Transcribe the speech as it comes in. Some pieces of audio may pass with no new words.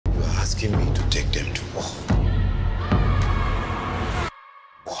asking me to take them to war.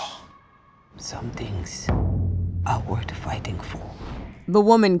 War. Some things are worth fighting for. The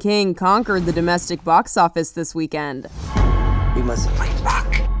Woman King conquered the domestic box office this weekend. We must fight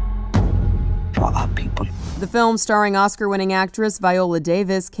back for our people. The film, starring Oscar-winning actress Viola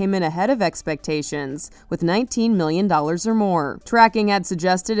Davis, came in ahead of expectations, with $19 million or more. Tracking had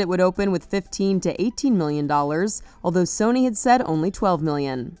suggested it would open with $15 to $18 million, although Sony had said only $12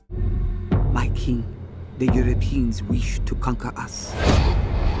 million. My king, the Europeans wish to conquer us.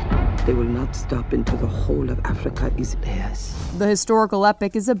 They will not stop until the whole of Africa is theirs. The historical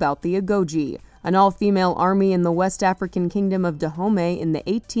epic is about the Agoji, an all-female army in the West African kingdom of Dahomey in the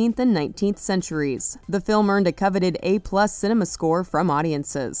 18th and 19th centuries. The film earned a coveted A+ CinemaScore from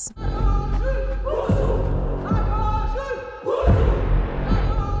audiences.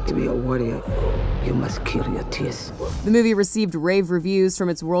 To be a warrior, you must kill your tears. The movie received rave reviews from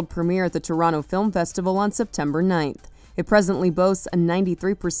its world premiere at the Toronto Film Festival on September 9th. It presently boasts a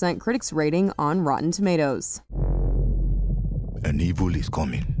 93% critics rating on Rotten Tomatoes. An evil is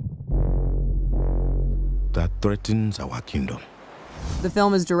coming that threatens our kingdom. The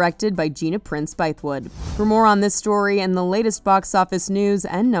film is directed by Gina Prince Bythewood. For more on this story and the latest box office news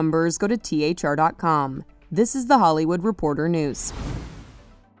and numbers, go to THR.com. This is the Hollywood Reporter News.